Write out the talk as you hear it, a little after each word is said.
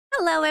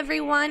Hello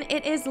everyone,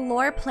 it is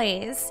Lore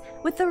Plays.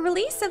 With the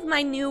release of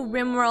my new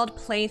RimWorld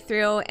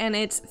playthrough and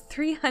its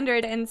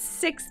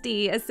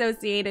 360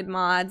 associated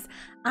mods,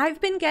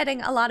 I've been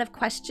getting a lot of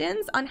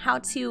questions on how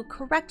to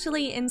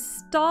correctly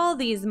install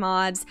these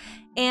mods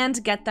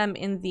and get them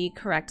in the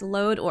correct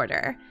load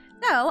order.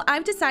 So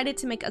I've decided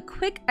to make a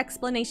quick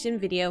explanation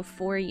video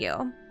for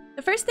you.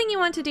 The first thing you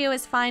want to do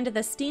is find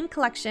the Steam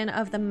collection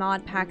of the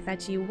mod pack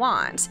that you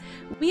want.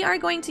 We are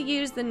going to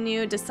use the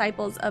new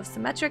Disciples of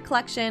Symmetra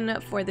collection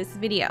for this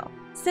video.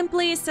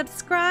 Simply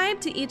subscribe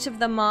to each of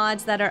the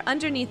mods that are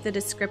underneath the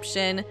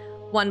description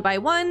one by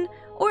one,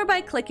 or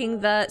by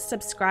clicking the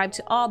subscribe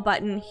to all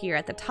button here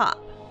at the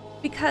top.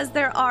 Because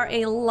there are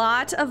a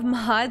lot of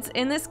mods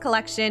in this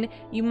collection,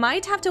 you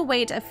might have to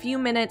wait a few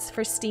minutes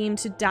for Steam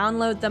to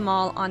download them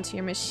all onto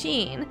your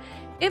machine.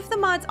 If the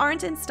mods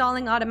aren't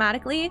installing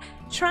automatically,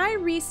 try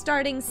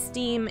restarting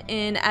Steam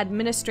in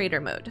administrator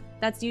mode.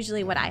 That's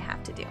usually what I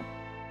have to do.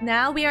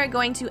 Now we are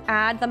going to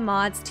add the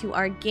mods to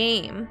our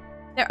game.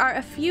 There are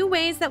a few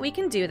ways that we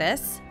can do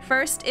this.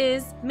 First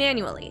is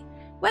manually.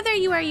 Whether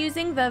you are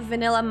using the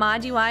vanilla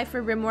mod UI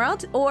for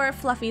RimWorld or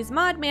Fluffy's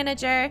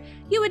ModManager,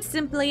 you would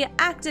simply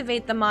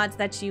activate the mods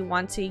that you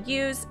want to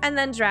use and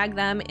then drag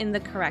them in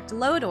the correct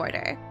load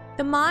order.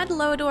 The mod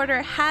load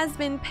order has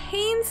been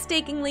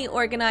painstakingly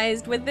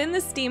organized within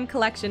the Steam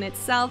collection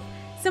itself,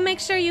 so make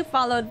sure you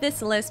follow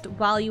this list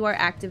while you are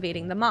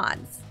activating the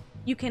mods.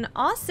 You can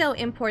also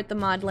import the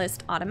mod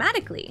list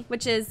automatically,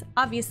 which is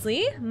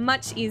obviously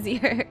much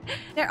easier.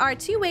 There are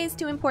two ways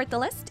to import the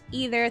list,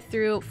 either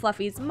through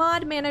Fluffy's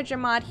ModManager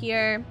mod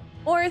here,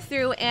 or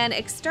through an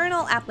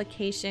external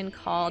application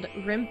called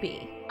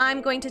Rimpy.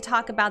 I'm going to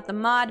talk about the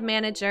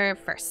ModManager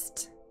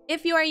first.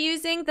 If you are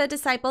using the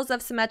Disciples of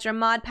Symmetra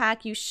mod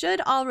pack, you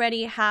should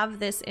already have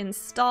this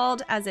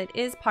installed as it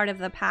is part of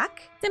the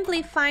pack.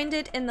 Simply find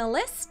it in the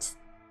list,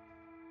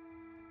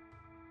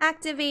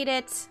 activate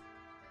it,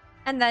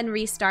 and then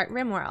restart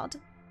RimWorld.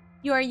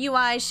 Your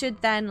UI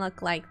should then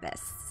look like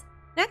this.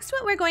 Next,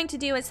 what we're going to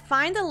do is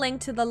find the link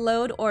to the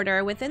load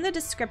order within the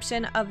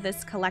description of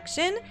this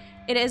collection.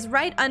 It is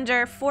right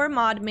under For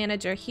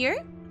ModManager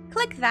here.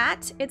 Click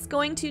that. It's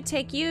going to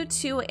take you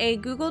to a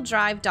Google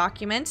Drive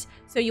document,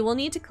 so you will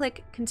need to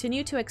click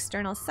Continue to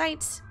External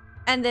Site,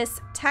 and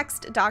this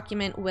text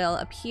document will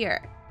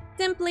appear.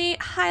 Simply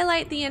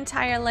highlight the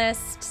entire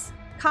list,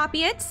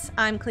 copy it.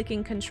 I'm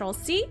clicking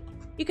Control-C.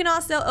 You can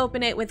also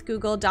open it with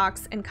Google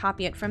Docs and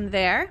copy it from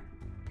there.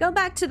 Go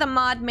back to the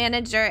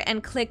ModManager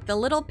and click the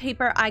little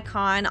paper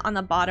icon on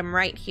the bottom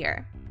right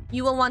here.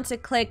 You will want to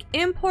click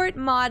Import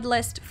Mod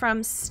List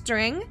from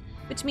String,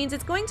 which means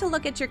it's going to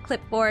look at your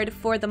clipboard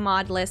for the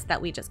mod list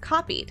that we just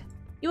copied.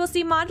 You will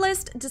see mod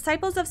list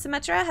Disciples of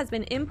Symmetra has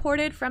been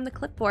imported from the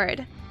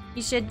clipboard.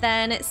 You should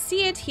then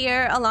see it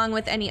here along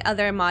with any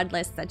other mod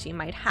lists that you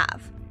might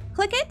have.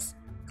 Click it,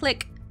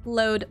 click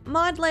Load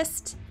Mod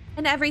List,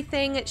 and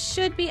everything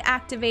should be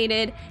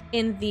activated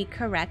in the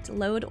correct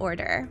load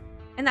order.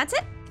 And that's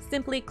it.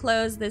 Simply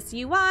close this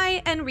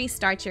UI and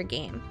restart your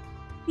game.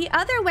 The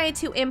other way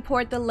to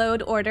import the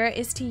load order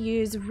is to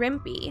use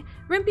Rimpy.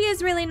 Rimpy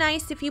is really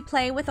nice if you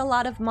play with a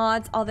lot of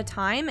mods all the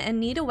time and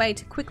need a way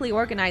to quickly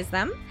organize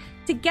them.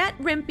 To get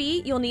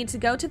Rimpy, you'll need to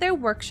go to their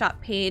workshop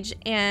page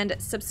and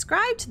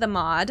subscribe to the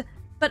mod,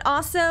 but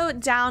also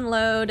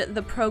download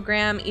the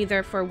program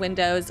either for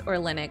Windows or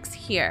Linux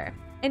here.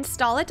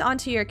 Install it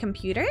onto your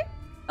computer,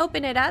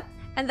 open it up,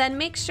 and then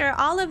make sure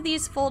all of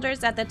these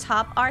folders at the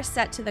top are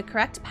set to the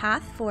correct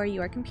path for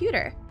your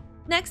computer.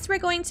 Next, we're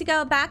going to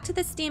go back to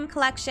the Steam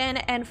collection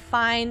and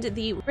find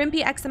the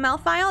Rimpy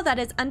XML file that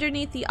is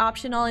underneath the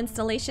optional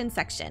installation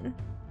section.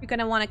 You're going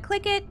to want to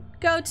click it,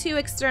 go to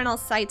external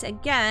site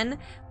again,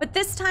 but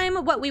this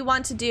time what we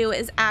want to do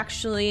is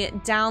actually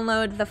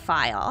download the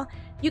file.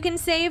 You can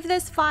save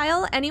this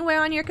file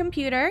anywhere on your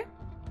computer,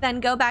 then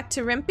go back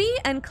to Rimpy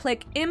and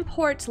click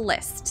Import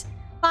List.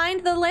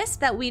 Find the list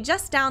that we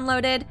just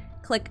downloaded,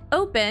 click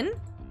Open,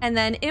 and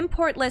then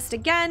Import List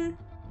again,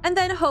 and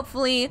then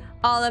hopefully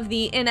all of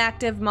the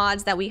inactive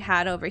mods that we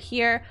had over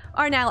here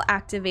are now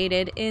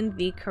activated in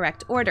the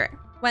correct order.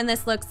 When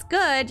this looks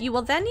good, you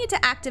will then need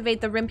to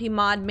activate the Rimpy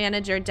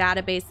ModManager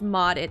database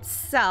mod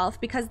itself,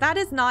 because that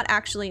is not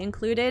actually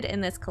included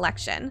in this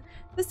collection.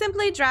 So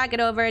simply drag it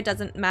over, it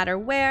doesn't matter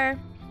where,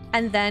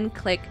 and then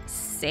click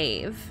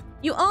Save.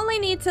 You only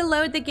need to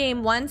load the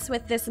game once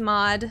with this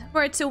mod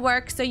for it to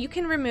work, so you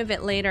can remove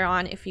it later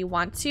on if you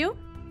want to.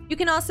 You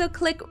can also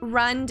click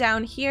Run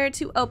down here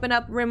to open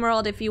up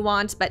RimWorld if you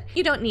want, but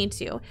you don't need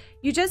to.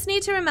 You just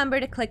need to remember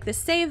to click the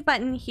Save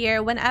button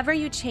here whenever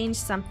you change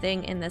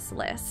something in this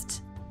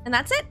list. And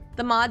that's it!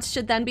 The mods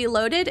should then be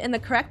loaded in the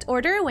correct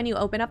order when you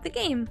open up the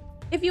game.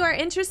 If you are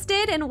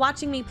interested in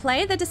watching me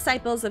play the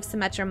Disciples of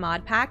Symmetra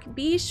mod pack,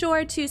 be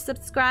sure to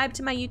subscribe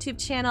to my YouTube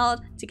channel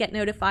to get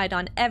notified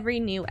on every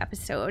new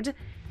episode.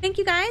 Thank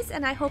you guys,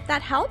 and I hope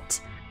that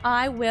helped.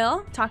 I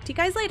will talk to you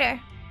guys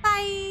later.